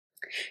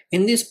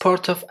In this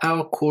part of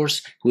our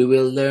course, we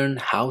will learn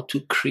how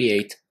to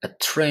create a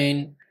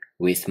terrain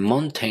with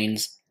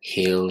mountains,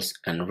 hills,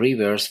 and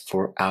rivers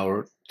for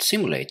our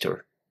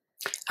simulator.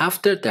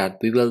 After that,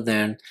 we will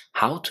learn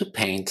how to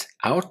paint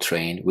our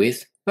terrain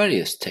with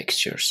various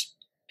textures.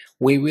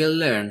 We will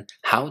learn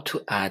how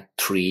to add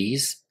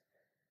trees,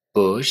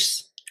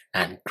 bushes,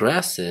 and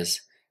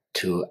grasses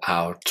to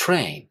our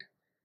terrain.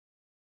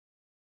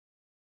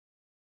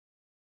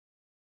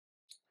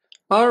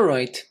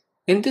 Alright,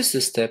 in this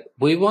step,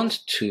 we want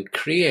to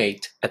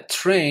create a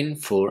terrain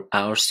for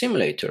our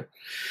simulator.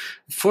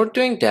 For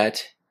doing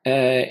that,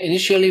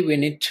 initially we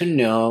need to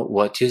know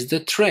what is the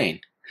terrain.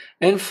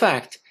 In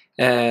fact,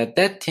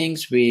 that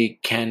things we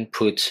can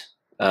put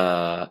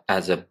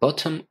as a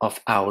bottom of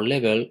our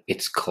level,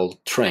 it's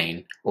called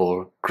terrain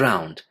or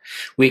ground.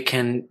 We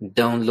can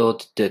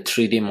download the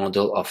 3D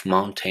model of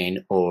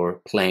mountain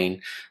or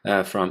plain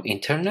from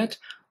internet,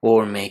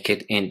 or make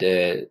it in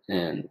the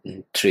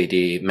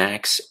 3D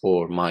Max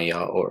or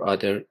Maya or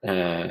other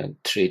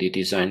 3D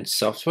design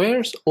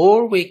softwares,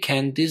 or we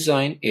can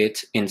design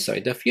it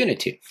inside of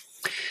Unity.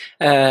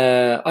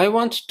 I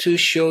want to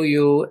show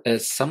you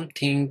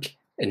something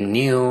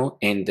new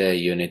in the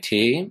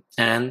Unity,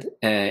 and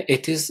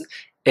it is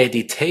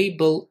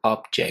editable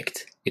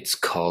object. It's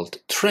called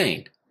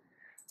terrain.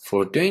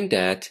 For doing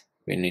that,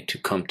 we need to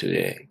come to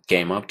the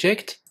game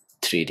object,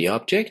 3D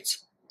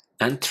objects,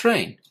 and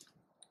terrain.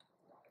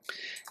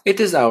 It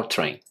is our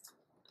terrain,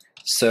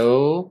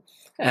 so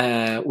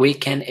we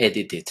can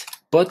edit it,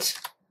 but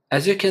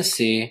as you can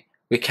see,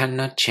 we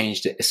cannot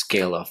change the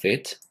scale of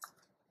it,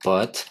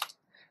 but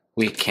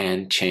we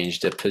can change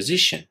the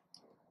position.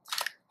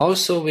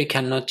 Also, we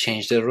cannot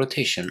change the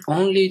rotation.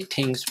 Only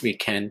things we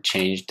can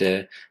change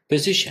the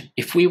position.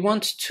 If we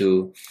want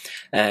to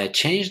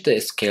change the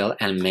scale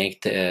and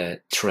make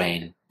the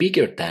terrain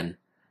bigger than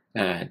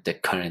the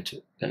current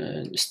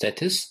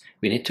status,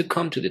 we need to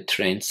come to the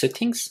terrain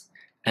settings.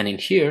 And in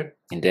here,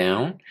 in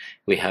down,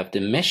 we have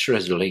the mesh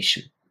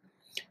resolution,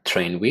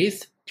 terrain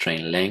width,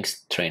 terrain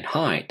length, terrain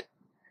height.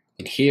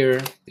 In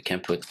here, we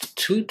can put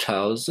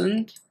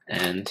 2000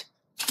 and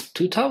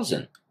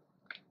 2000.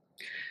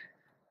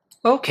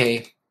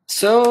 Okay,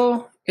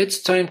 so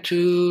it's time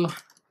to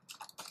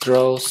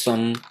draw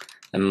some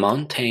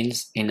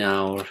mountains in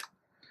our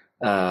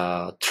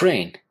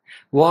terrain.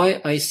 Why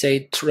I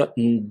say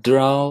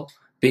draw?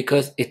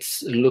 Because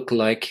it's look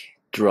like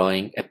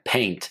drawing a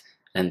paint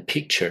and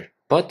picture,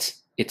 but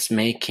it's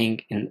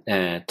making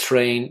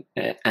terrain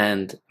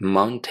and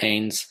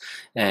mountains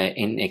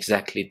in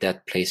exactly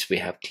that place we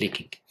have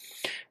clicking.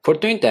 For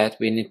doing that,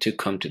 we need to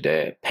come to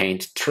the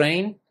paint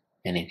terrain,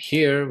 and in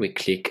here we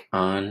click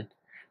on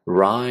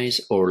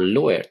rise or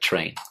lower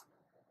terrain.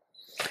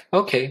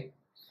 Okay,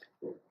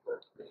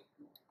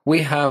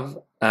 we have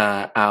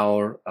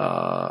our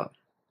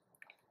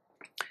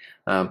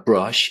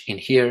brush in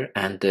here,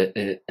 and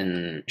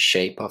the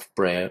shape of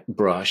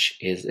brush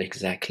is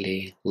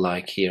exactly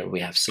like here we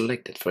have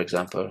selected. For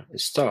example, a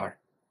star,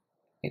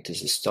 it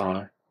is a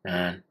star,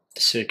 and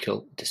the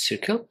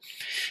circle.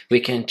 We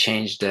can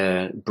change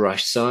the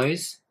brush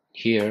size.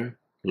 Here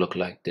look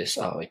like this.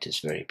 Oh, it is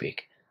very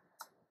big.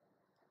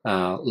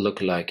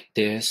 Look like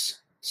this,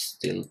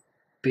 still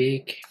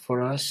big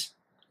for us.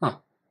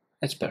 Oh,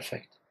 that's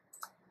perfect.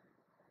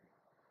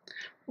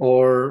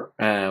 Or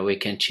we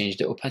can change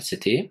the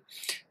opacity.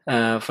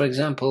 For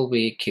example,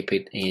 we keep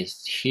it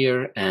is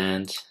here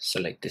and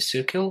select the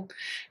circle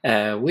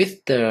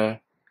with the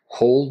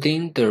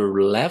holding the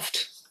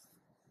left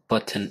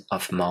button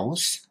of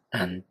mouse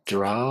and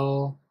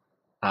draw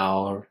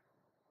our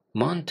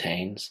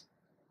mountains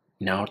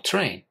in our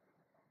terrain.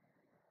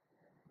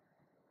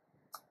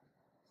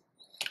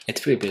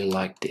 It will be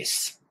like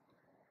this.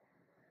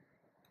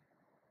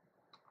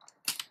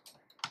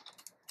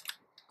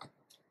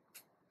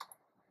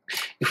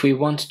 If we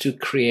want to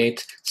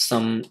create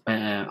some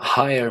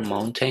higher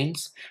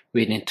mountains,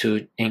 we need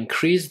to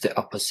increase the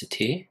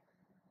opacity.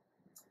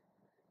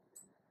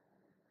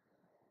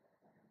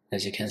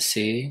 As you can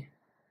see,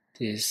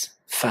 it is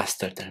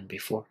faster than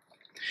before.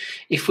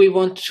 If we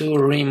want to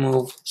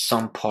remove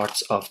some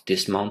parts of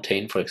this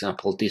mountain, for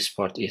example, this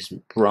part is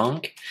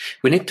wrong,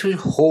 we need to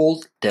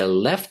hold the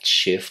left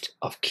shift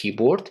of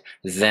keyboard,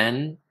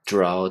 then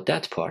draw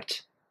that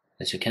part.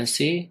 As you can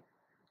see,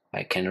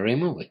 I can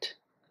remove it.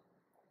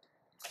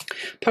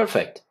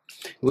 Perfect.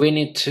 We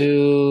need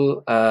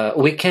to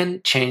we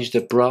can change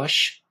the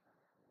brush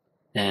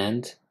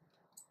and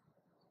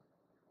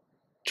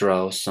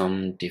draw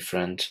some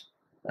different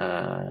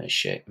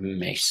shape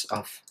mix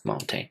of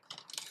mountain.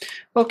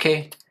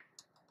 Okay,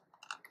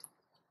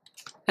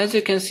 as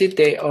you can see,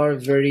 they are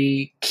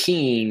very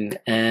keen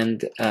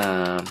and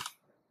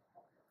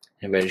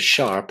very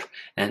sharp,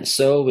 and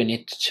so we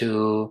need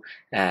to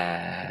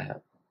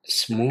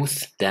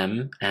smooth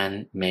them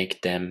and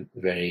make them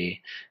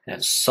very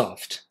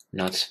soft,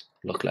 not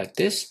look like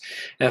this.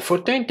 For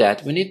doing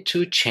that, we need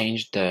to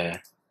change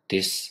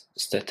this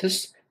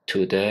status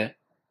to the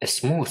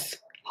smooth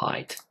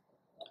height.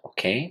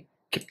 Okay,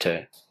 keep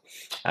the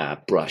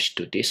brush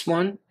to this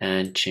one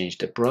and change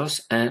the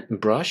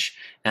brush,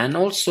 and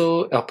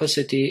also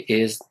opacity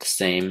is the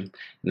same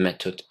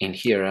method in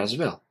here as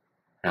well.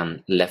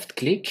 And left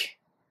click,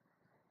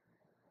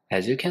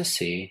 as you can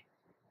see,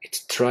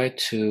 it's try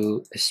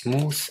to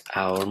smooth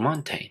our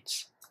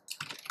mountains.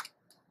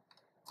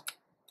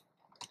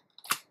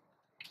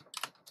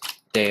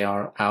 They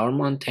are our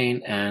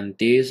mountain and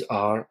these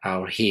are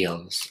our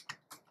hills.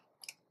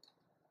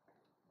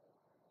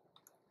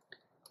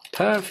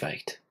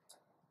 Perfect.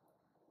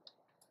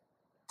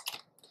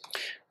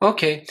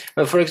 Okay,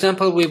 for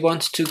example, we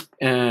want to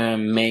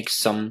make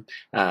some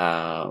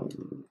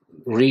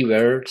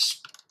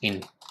rivers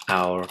in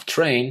our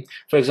train.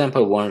 For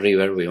example, one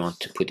river we want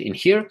to put in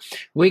here.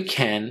 We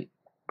can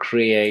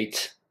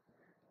create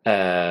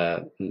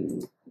a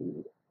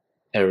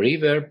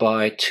river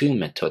by two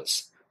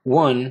methods.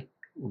 One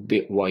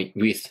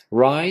with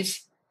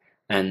rise,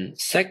 and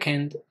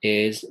second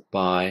is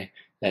by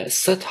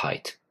set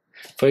height.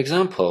 For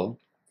example,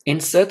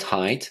 in set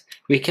height,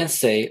 we can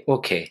say,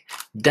 okay,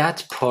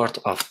 that part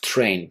of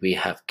train we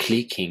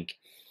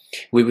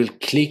will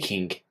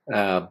clicking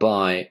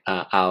by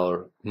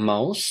our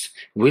mouse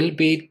will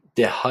be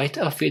the height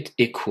of it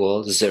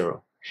equals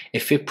 0.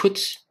 If we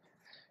put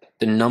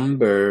the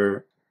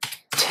number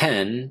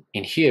 10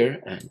 in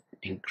here and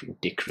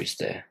decrease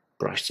the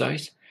brush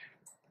size,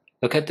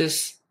 look at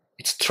this,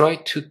 it's try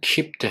to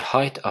keep the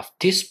height of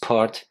this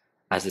part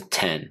as a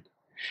 10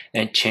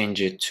 and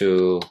change it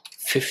to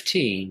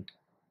 15.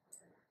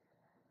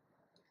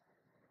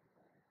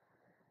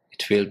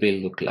 It will be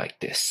look like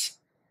this.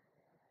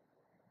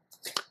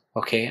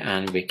 Okay,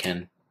 and we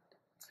can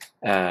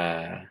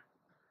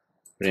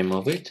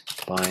remove it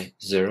by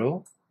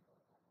 0.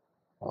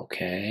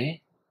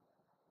 Okay.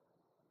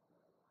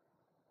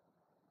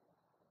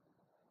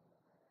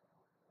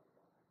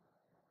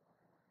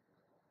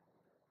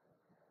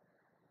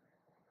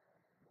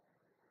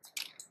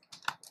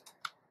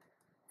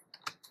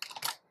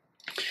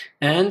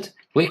 And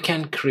we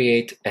can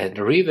create a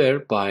river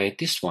by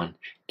this one.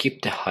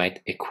 Keep the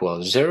height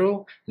equal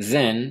 0,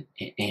 then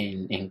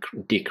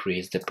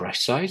decrease the brush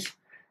size,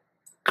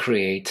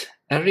 create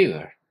a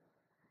river.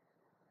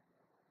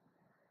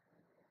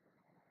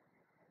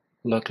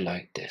 Look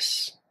like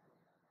this.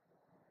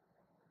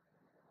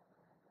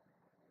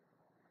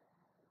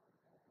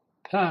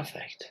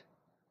 Perfect.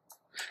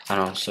 And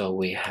also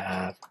we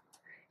have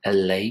a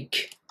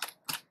lake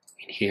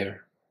in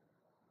here.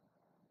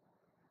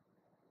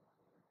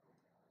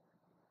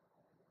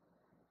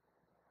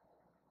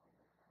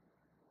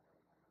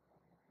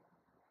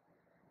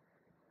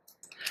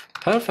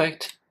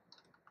 Perfect.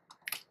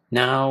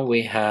 Now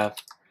we have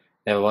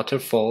a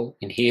waterfall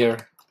in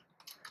here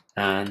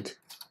and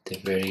the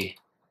very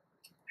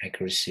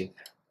aggressive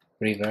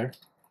river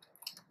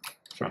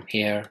from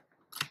here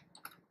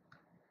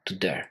to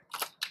there.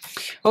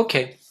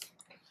 Okay.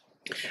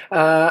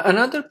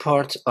 Another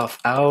part of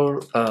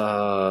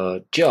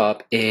our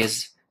job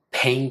is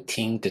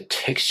painting the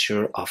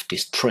texture of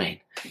this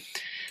train.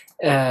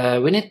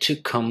 We need to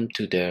come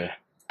to the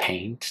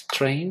paint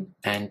train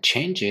and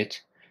change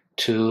it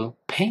to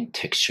paint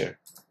texture.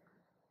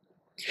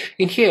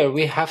 In here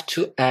we have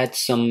to add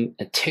some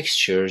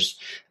textures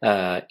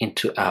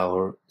into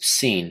our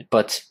scene,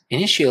 but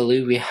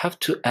initially we have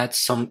to add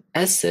some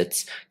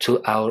assets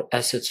to our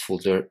assets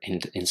folder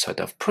inside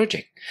of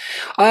project.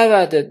 I've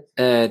added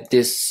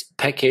this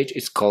package.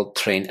 It's called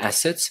train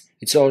assets.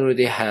 It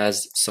already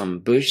has some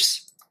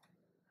bushes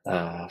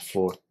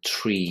for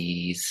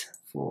trees,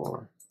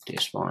 for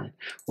this one,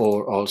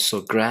 or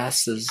also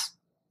grasses,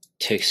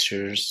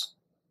 textures,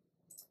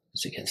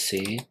 as you can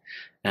see,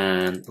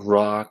 and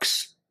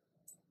rocks,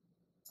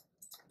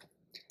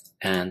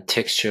 and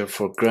texture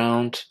for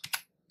ground,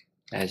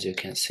 as you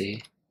can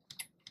see,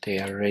 they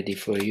are ready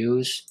for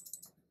use,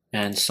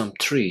 and some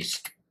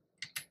trees.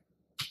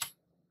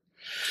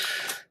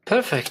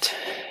 Perfect.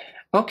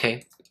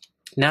 Okay,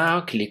 now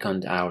click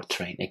on our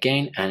train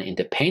again, and in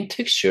the paint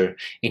texture,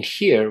 in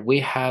here we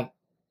have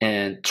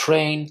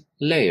train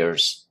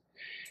layers.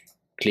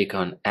 Click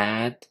on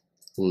add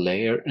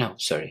layer,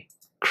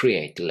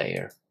 create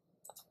layer.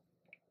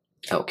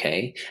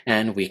 Okay,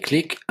 and we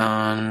click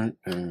on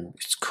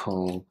it's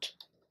called,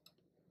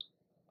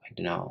 I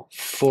don't know,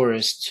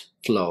 forest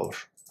floor.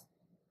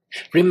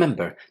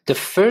 Remember, the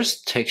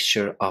first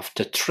texture of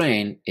the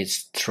train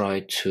is try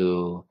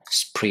to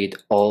spread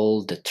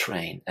all the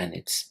train, and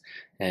it's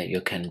you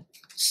can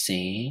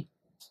see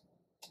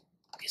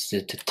is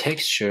the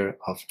texture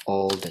of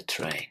all the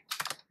train.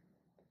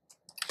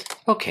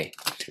 Okay,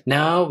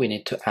 now we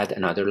need to add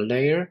another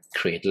layer,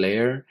 create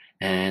layer,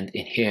 and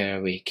in here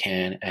we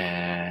can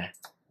add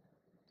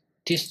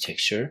this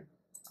texture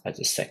as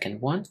the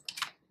second one.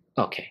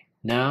 Okay,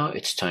 now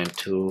it's time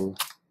to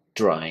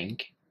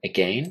drawing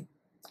again,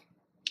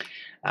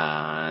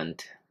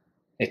 and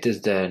it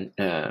is the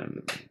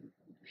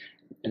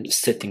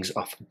settings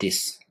of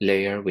this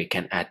layer. We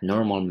can add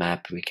normal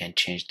map, we can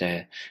change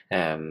the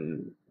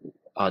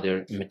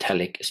other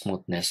metallic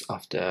smoothness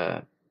of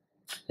the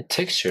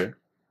texture.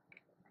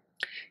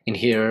 In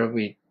here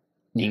we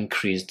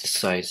increase the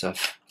size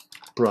of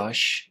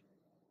brush.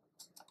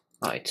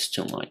 It's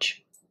too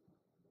much.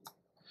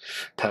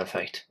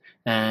 Perfect.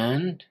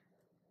 And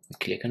we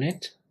click on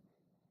it.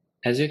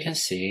 As you can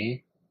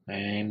see,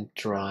 I'm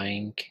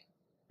drawing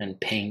and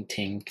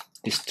painting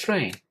this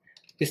train,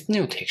 this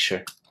new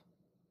texture.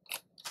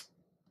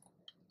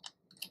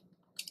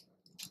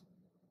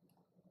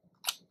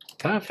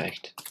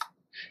 Perfect.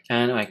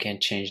 And I can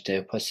change the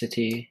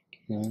opacity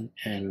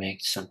and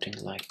make something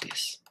like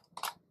this.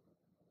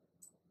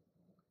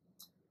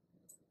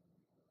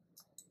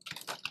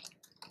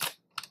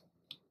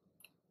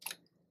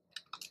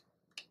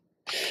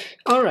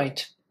 All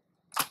right.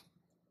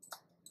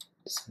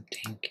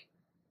 Something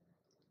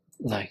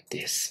like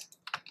this.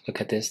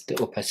 Look at this,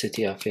 the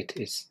opacity of it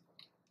is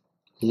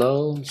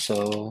low,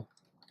 so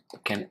we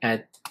can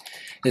add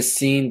the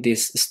scene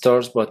these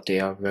stars, but they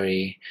are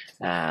very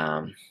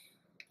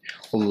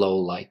low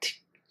light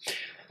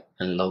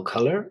and low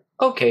color.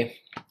 Okay,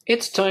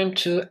 it's time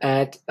to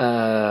add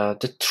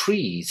the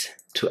trees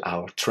to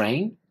our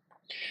train.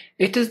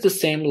 It is the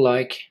same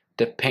like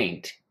the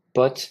paint,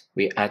 but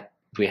we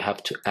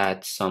have to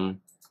add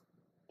some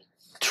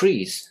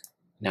trees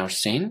in our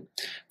scene.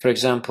 For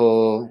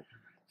example,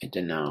 I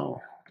don't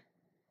know,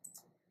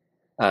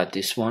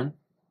 this one,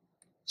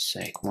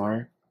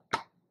 sycamore.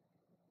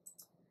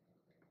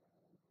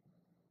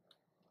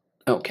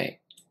 Okay,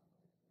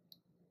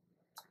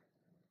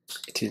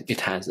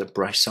 it has a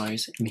brush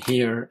size in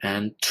here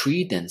and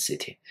tree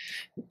density.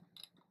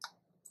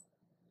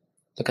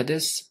 Look at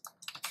this.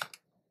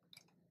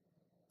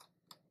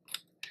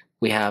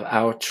 We have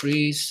our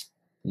trees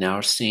in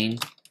our scene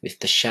with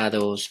the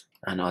shadows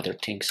and other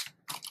things.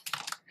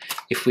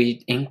 If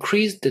we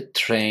increase the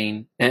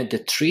tree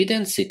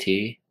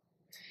density,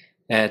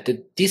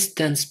 the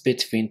distance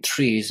between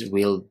trees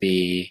will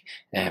be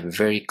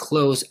very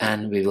close,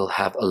 and we will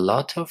have a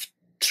lot of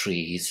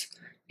trees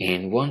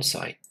in one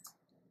side.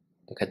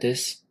 Look at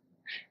this.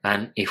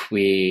 And if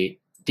we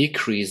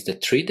decrease the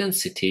tree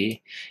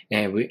density,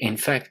 in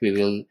fact we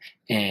will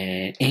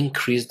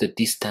increase the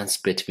distance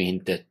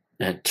between the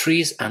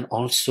trees and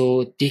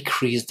also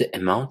decrease the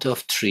amount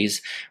of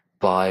trees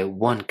by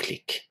one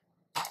click.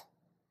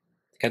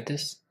 Look at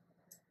this.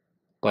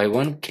 By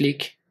one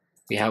click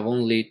we have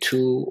only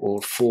 2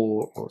 or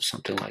 4 or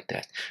something like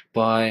that.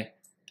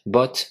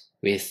 But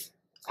with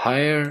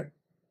highest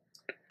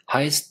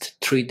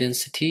tree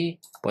density,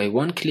 by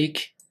one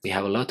click we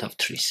have a lot of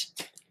trees.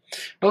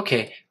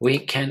 Okay, we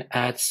can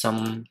add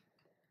some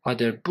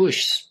other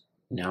bushes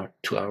now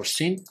to our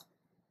scene.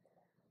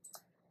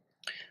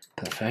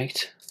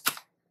 Perfect.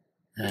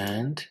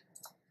 And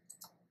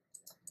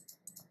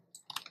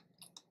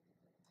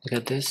look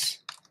at this.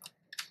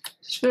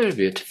 It's very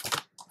beautiful.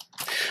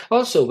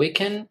 Also, we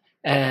can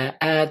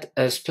add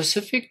a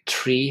specific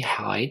tree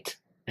height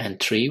and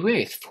tree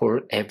width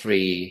for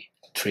every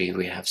tree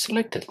we have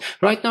selected.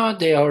 Right now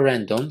they are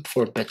random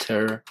for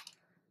better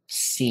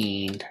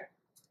scene,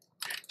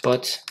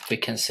 but we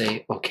can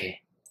say,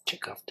 okay,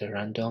 check off the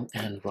random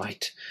and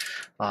write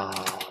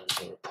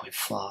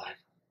 0.5.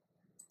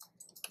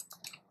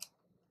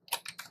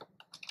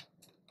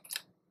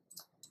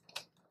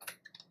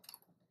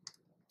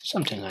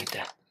 Something like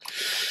that.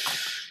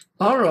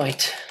 All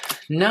right,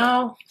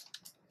 now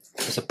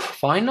as a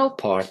final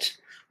part,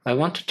 I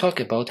want to talk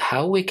about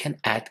how we can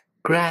add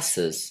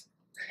grasses.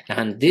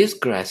 And these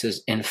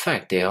grasses, in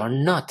fact, they are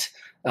not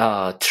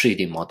a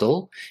 3D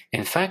model.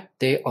 In fact,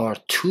 they are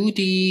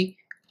 2D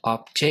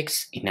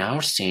objects in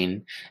our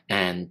scene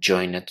and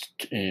joined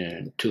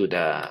to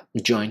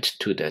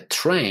the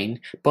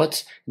train,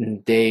 but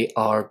they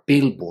are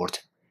billboard.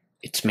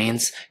 It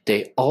means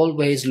they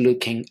always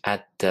looking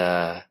at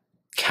the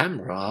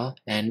camera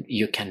and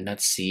you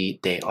cannot see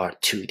they are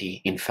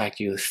 2D. In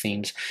fact, you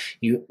think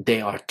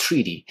they are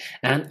 3D,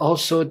 and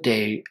also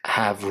they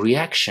have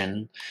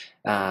reaction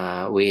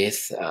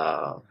with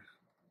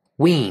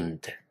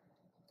wind.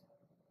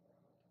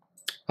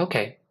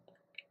 Okay,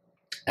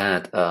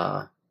 add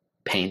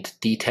paint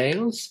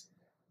details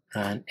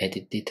and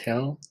edit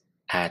detail,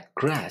 add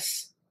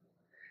grass.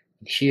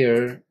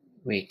 Here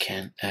we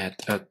can add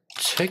a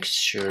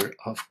texture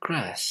of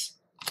grass.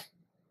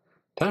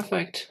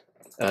 Perfect.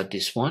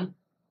 This one,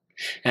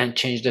 and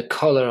change the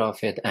color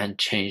of it and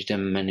change the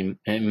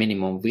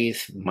minimum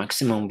width,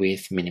 maximum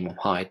width, minimum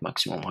height,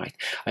 maximum height.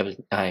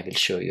 I will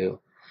show you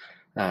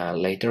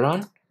later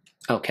on.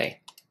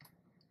 Okay,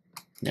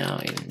 now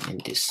in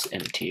this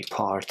empty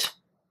part,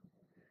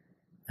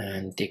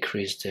 and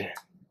decrease the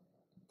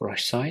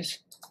brush size.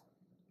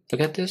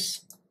 Look at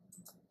this.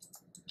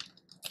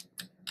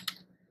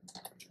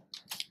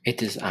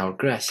 It is our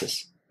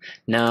grasses.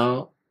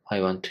 Now I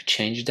want to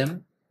change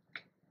them.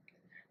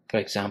 For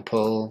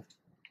example,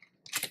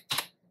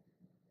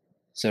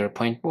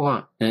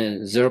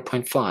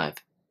 0.5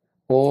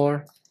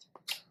 or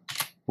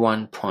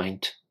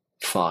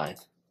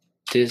 1.5.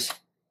 This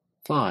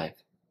 5,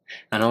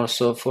 and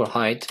also for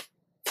height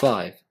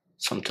 5,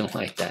 something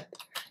like that.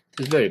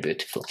 It's very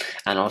beautiful.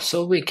 And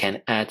also we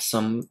can add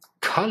some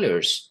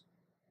colors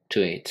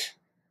to it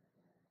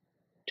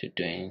to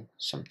doing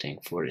something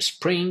for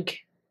spring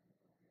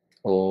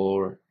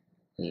or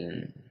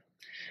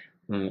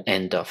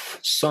end of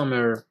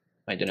summer,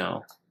 I don't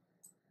know,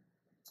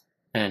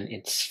 and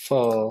it's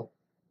fall,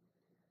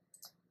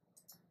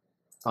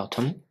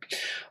 autumn.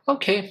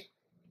 Okay,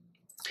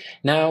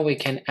 now we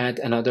can add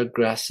another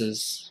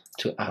grasses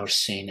to our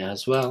scene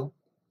as well.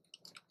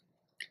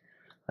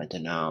 I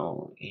don't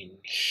know, in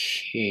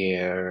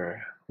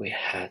here we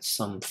had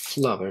some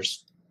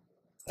flowers,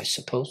 I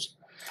suppose.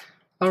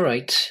 All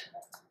right.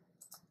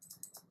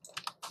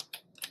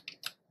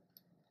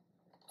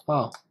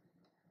 Oh,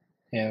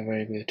 yeah,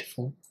 very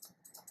beautiful.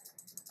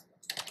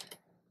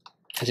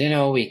 As you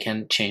know, we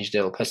can change the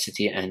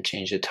opacity and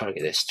change the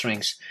target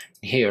strength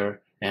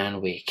here,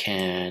 and we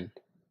can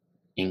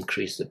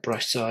increase the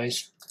brush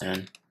size,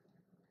 and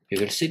you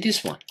will see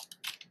this one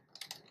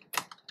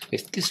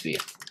with this view.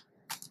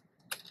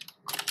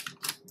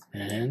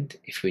 And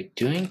if we're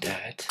doing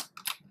that,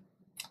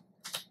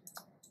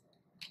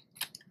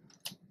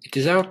 it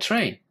is our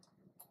train.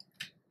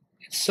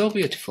 It's so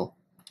beautiful.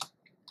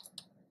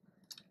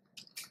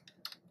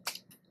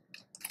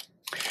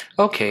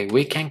 Okay,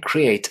 we can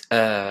create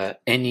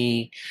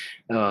any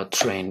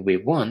train we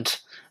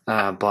want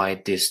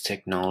by this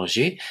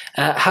technology.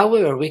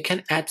 However, we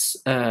can add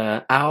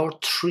our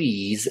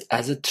trees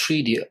as a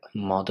 3D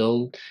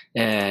model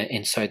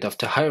inside of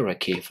the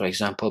hierarchy, for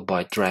example,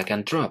 by drag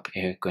and drop.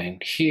 You're going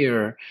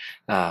here,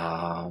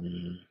 a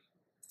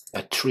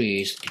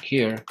trees in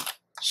here,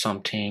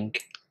 something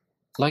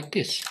like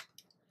this.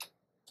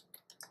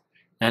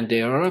 And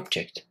they are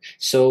object.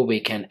 So we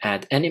can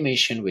add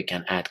animation, we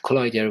can add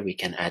collider, we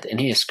can add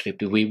any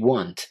script we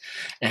want,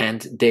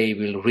 and they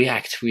will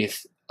react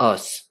with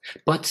us.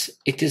 But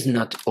it is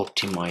not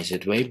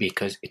optimized way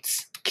because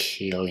it's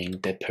killing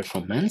the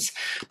performance.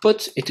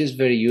 But it is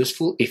very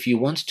useful if you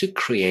want to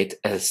create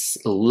a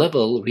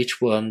level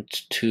which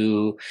want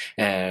to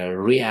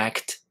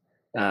react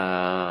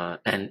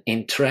and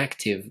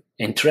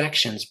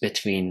interactions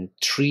between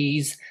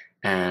trees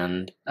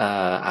and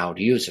our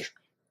user.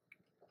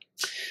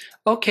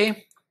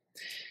 Okay,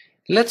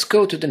 let's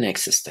go to the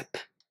next step.